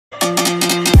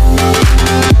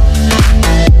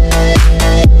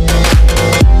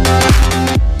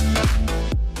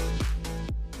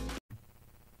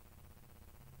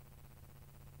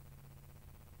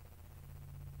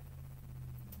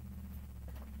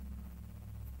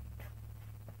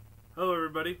Hello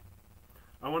everybody.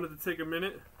 I wanted to take a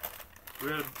minute. We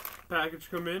had a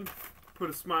package come in, put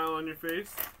a smile on your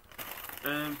face,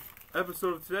 and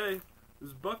episode of today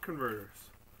is buck converters.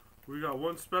 We got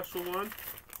one special one,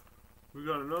 we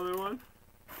got another one,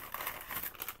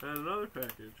 and another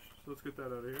package. So let's get that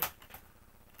out of here.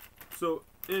 So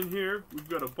in here we've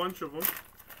got a bunch of them.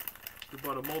 We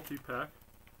bought a multi-pack.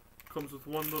 Comes with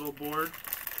one little board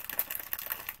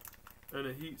and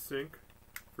a heat sink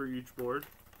for each board.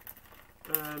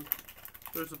 And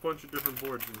there's a bunch of different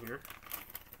boards in here.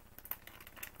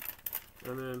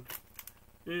 And then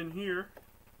in here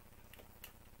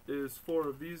is 4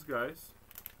 of these guys,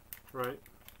 right?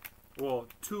 Well,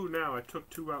 2 now. I took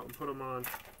 2 out and put them on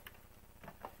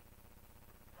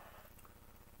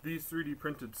these 3D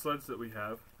printed sleds that we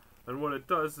have. And what it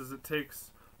does is it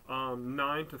takes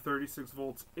 9 to 36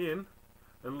 volts in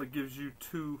and it gives you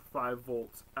 2 5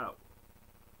 volts out,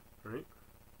 right?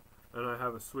 And I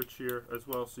have a switch here as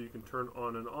well, so you can turn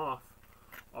on and off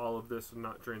all of this and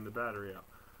not drain the battery out.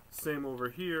 Same over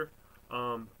here.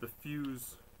 The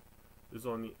fuse is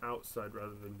on the outside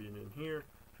rather than being in here,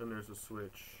 and there's a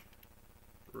switch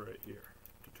right here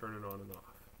to turn it on and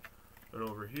off. And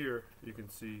over here you can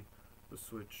see the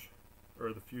switch,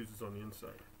 or the fuse is on the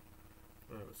inside.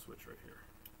 I have a switch right here.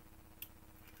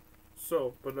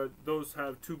 So, but those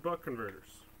have 2 buck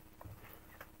converters.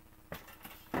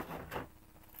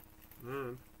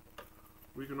 And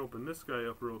we can open this guy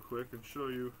up real quick and show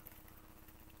you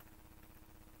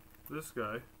this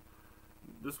guy.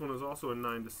 This one is also a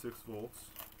 9 to 6 volts,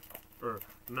 or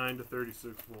 9 to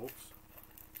 36 volts.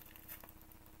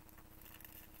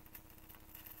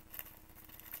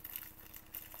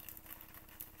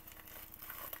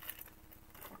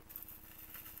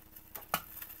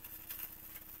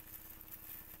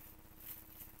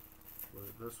 Look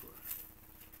at this one.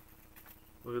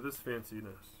 Look at this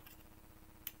fanciness.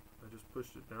 I just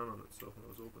pushed it down on itself when I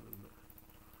was opening it.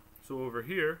 So over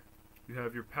here, you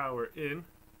have your power in,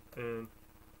 and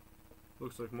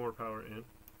looks like more power in,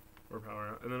 or power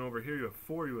out. And then over here you have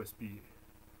 4 USB,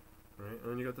 right?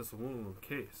 And then you got this aluminum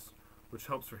case, which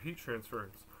helps for heat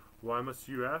transference. Why must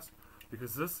you ask?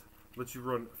 Because this lets you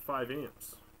run 5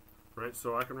 amps, right?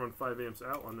 So I can run 5 amps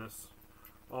out on this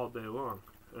all day long,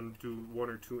 and do 1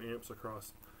 or 2 amps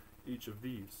across each of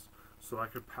these. So I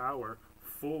could power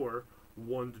 4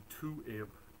 1 to 2 amp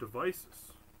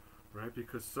devices, right?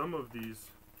 Because some of these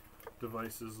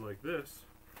devices like this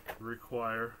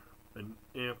require an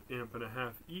amp and a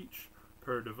half each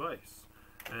per device.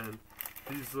 And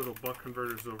these little buck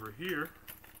converters over here,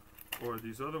 or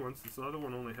these other ones, this other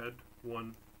one only had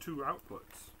 2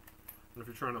 outputs. And if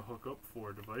you're trying to hook up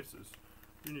 4 devices,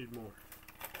 you need more.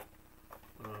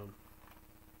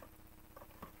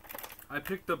 I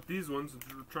picked up these ones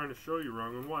trying to show you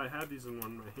wrong, and why I had these in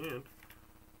my hand.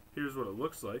 Here's what it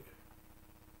looks like.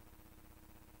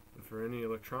 And for any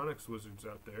electronics wizards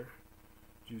out there,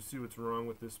 do you see what's wrong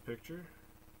with this picture?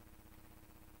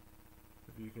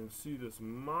 If you can see, this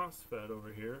MOSFET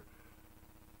over here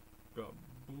got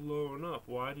blown up.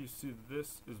 Why do you see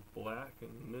this is black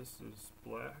and this is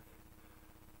black?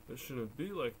 It shouldn't be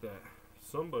like that.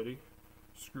 Somebody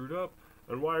screwed up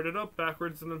and wired it up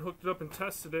backwards and then hooked it up and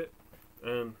tested it,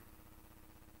 and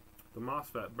the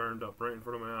MOSFET burned up right in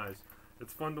front of my eyes.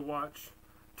 It's fun to watch.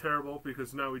 Terrible,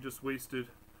 because now we just wasted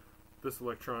this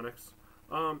electronics.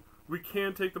 We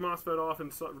can take the MOSFET off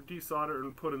and desolder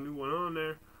and put a new one on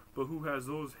there, but who has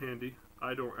those handy?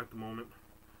 I don't at the moment.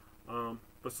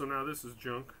 But so now this is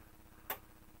junk.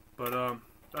 But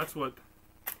that's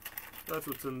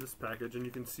what's in this package, and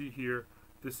you can see here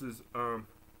this is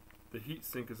the heat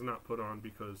sink is not put on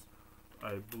because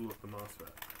I blew up the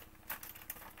MOSFET.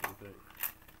 Thing.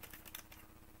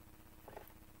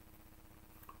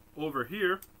 Over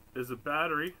here is a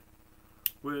battery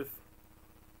with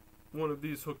one of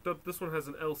these hooked up. This one has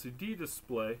an LCD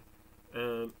display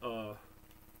and a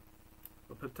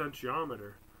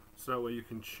potentiometer, so that way you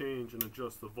can change and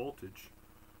adjust the voltage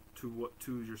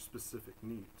to your specific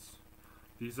needs.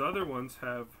 These other ones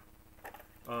have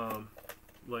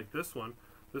like this one.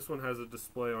 This one has a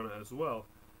display on it as well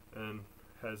and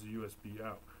has a USB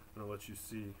out, and it'll let you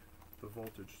see the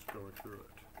voltage going through it.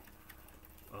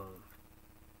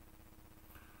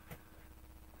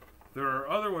 There are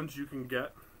other ones you can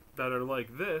get that are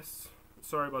like this.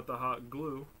 Sorry about the hot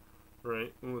glue,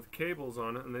 right? And with cables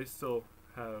on it, and they still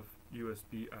have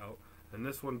USB out. And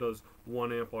this one does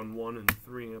 1 amp on one and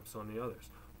 3 amps on the others.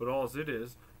 But all it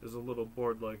is a little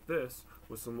board like this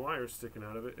with some wires sticking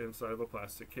out of it inside of a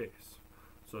plastic case.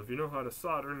 So if you know how to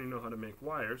solder and you know how to make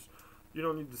wires, you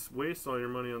don't need to waste all your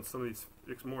money on some of these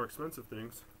more expensive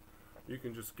things. You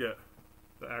can just get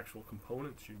the actual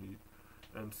components you need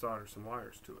and solder some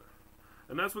wires to it.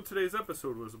 And that's what today's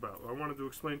episode was about. I wanted to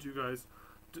explain to you guys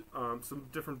some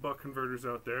different buck converters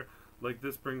out there. Like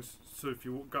this brings, so if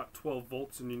you got 12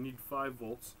 volts and you need 5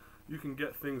 volts, you can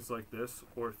get things like this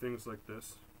or things like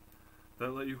this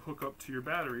that let you hook up to your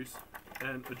batteries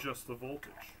and adjust the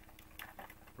voltage,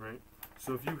 right?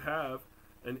 So if you have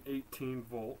an 18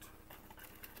 volt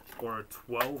or a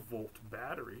 12 volt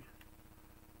battery,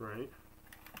 right?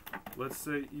 Let's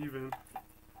say even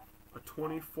a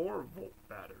 24 volt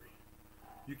battery.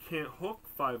 You can't hook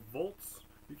 5 volts.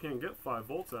 You can't get 5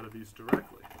 volts out of these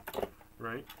directly,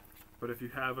 right? But if you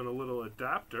have a little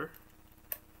adapter,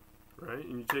 right,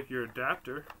 and you take your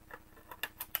adapter,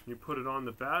 you put it on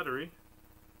the battery,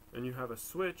 and you have a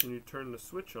switch, and you turn the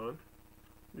switch on,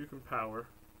 you can power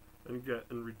and get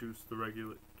and reduce the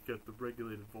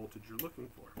regulated voltage you're looking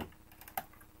for.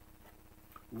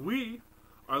 We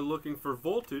are looking for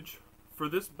voltage for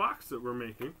this box that we're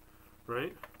making,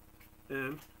 right?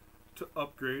 And to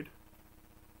upgrade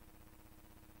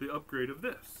the upgrade of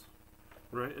this,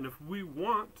 right? And if we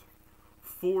want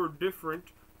 4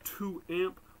 different 2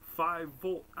 amp 5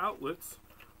 volt outlets,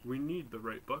 we need the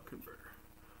right buck converter.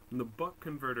 And the buck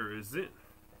converter is in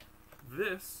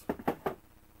this,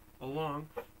 along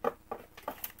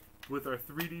with our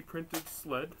 3D printed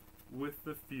sled with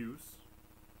the fuse,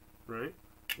 right?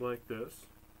 Like this,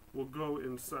 will go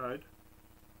inside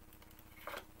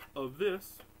of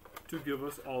this to give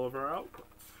us all of our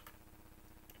outputs,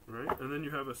 right? And then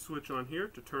you have a switch on here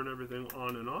to turn everything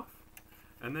on and off,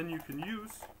 and then you can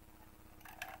use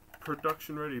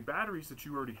production ready batteries that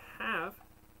you already have,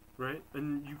 right?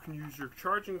 And you can use your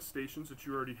charging stations that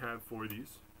you already have for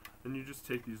these, and you just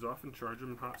take these off and charge them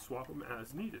and hot swap them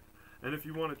as needed. And if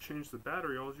you want to change the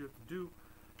battery, all you have to do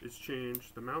is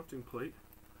change the mounting plate,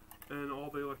 and all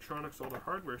the electronics, all the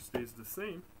hardware stays the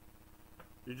same.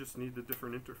 You just need the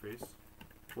different interface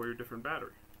for your different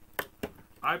battery.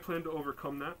 I plan to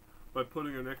overcome that by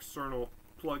putting an external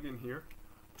plug in here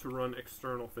to run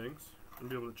external things and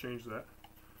be able to change that.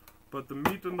 But the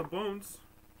meat and the bones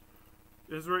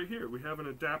is right here. We have an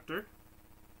adapter,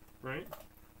 right?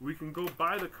 We can go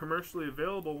buy the commercially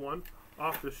available one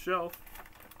off the shelf.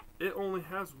 It only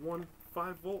has one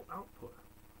 5 volt output.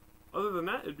 Other than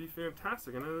that, it'd be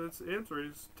fantastic, and its answer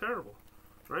rate is terrible,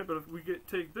 right? But if we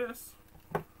take this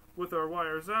with our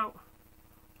wires out,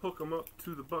 hook them up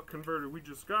to the buck converter we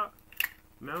just got,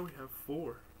 now we have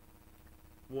 4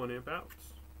 1 amp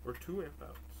outs or 2 amp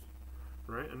outs,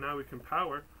 right? And now we can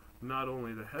power not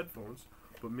only the headphones,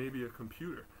 but maybe a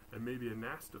computer and maybe a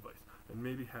NAS device, and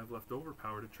maybe have leftover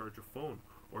power to charge a phone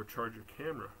or charge a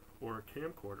camera or a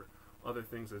camcorder, other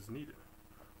things as needed,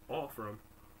 all from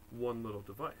one little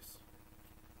device,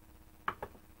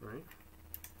 right?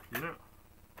 Now,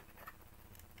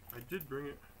 I did bring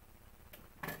it.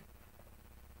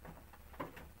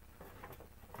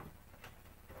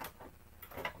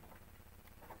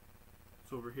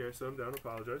 So over here, I set them down,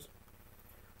 apologize.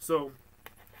 So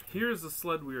here's the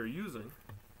sled we are using,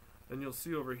 and you'll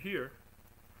see over here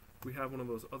we have one of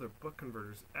those other buck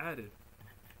converters added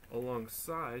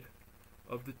alongside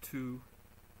of the 2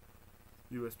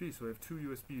 USBs. So we have 2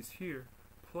 USBs here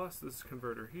plus this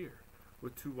converter here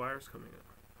with 2 wires coming out.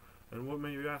 And what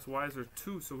may you ask, why is there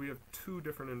 2? So we have 2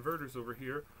 different inverters over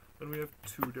here, and we have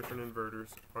 2 different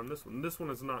inverters on this one. This one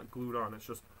is not glued on, it's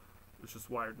just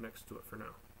wired next to it for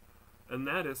now. And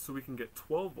that is so we can get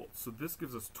 12 volts. So this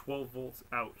gives us 12 volts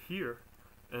out here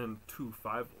and 2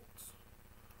 5 volts,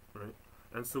 right?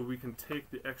 And so we can take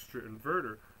the extra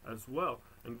inverter as well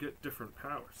and get different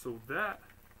power. So that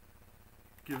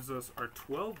gives us our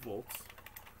 12 volts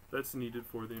that's needed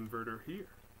for the inverter here.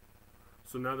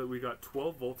 So now that we got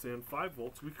 12 volts and 5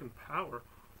 volts, we can power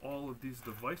all of these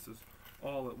devices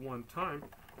all at one time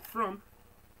from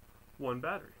one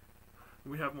battery.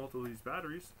 We have multiple of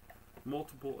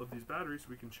these batteries,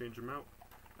 we can change them out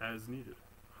as needed.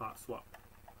 Hot swap,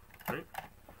 right?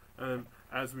 And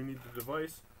as we need the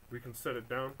device, we can set it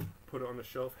down, put it on the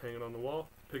shelf, hang it on the wall,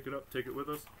 pick it up, take it with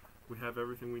us. We have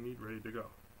everything we need ready to go.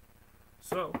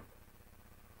 So,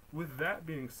 with that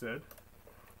being said,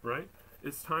 right,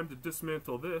 it's time to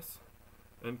dismantle this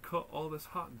and cut all this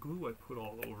hot glue I put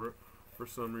all over it for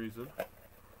some reason,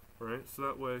 right? So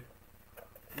that way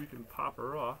we can pop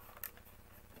her off.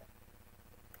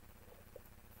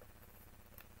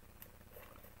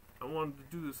 I wanted to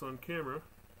do this on camera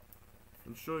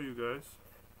and show you guys,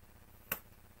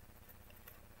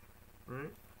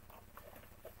 right?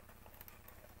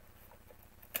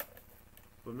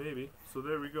 But maybe, so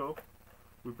there we go.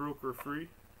 We broke her free,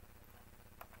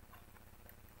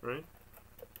 right?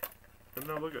 And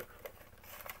now look at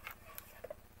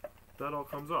that all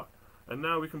comes off. And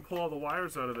now we can pull all the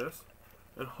wires out of this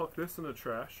and hook this in the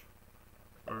trash,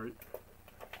 or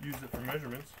use it for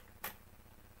measurements.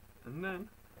 And then,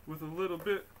 with a little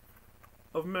bit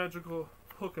of magical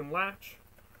hook and latch,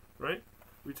 right?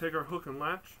 We take our hook and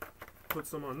latch, put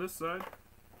some on this side,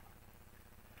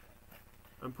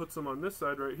 and put some on this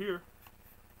side right here,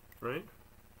 right?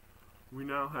 We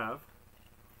now have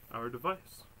our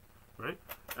device, right?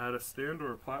 Add a stand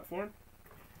or a platform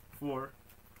for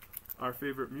our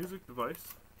favorite music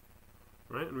device,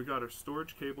 right? And we got our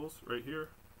storage cables right here,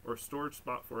 or storage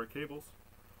spot for our cables,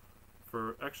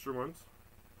 for extra ones.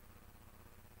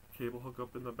 Cable hook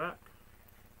up in the back,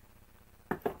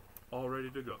 all ready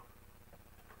to go.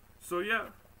 So yeah,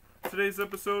 today's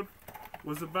episode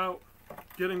was about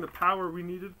getting the power we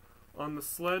needed on the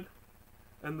sled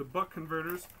and the buck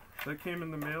converters that came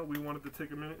in the mail. We wanted to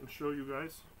take a minute and show you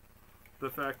guys the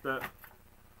fact that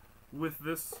with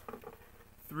this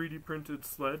 3D printed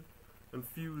sled and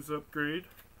fuse upgrade,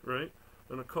 right,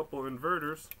 and a couple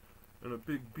inverters and a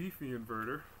big beefy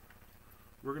inverter,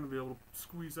 we're going to be able to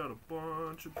squeeze out a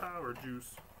bunch of power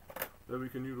juice that we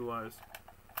can utilize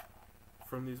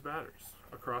from these batteries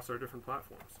across our different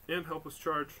platforms and help us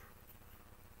charge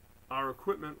our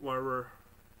equipment while we're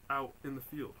out in the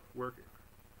field working.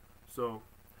 So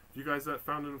if you guys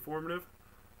found it informative,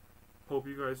 hope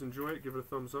you guys enjoy it. Give it a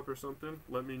thumbs up or something.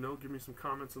 Let me know. Give me some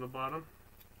comments in the bottom.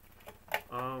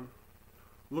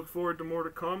 Look forward to more to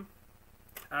come.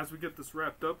 As we get this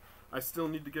wrapped up, I still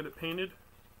need to get it painted,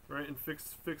 right, and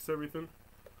fix everything.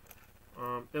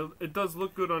 It does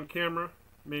look good on camera,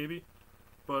 maybe,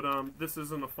 but this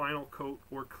isn't a final coat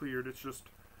or cleared. It's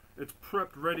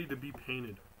prepped, ready to be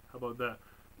painted. How about that?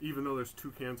 Even though there's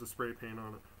 2 cans of spray paint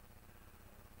on it.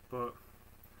 But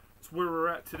it's where we're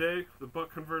at today. The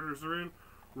buck converters are in.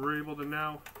 We're able to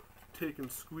now take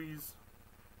and squeeze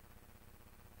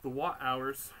the watt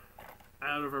hours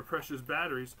out of our precious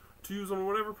batteries to use on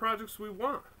whatever projects we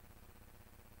want.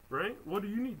 Right? What do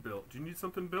you need built? Do you need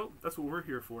something built? That's what we're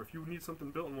here for. If you need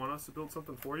something built and want us to build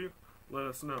something for you, let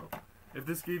us know. If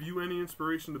this gave you any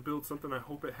inspiration to build something, I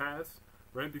hope it has,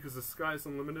 right? Because the sky's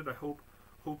unlimited. I hope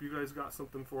you guys got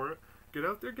something for it. Get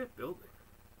out there, get building.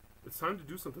 It's time to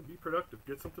do something. Be productive.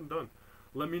 Get something done.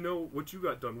 Let me know what you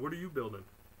got done. What are you building?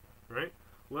 Right?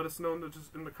 Let us know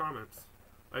just in the comments.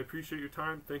 I appreciate your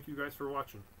time. Thank you guys for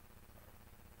watching.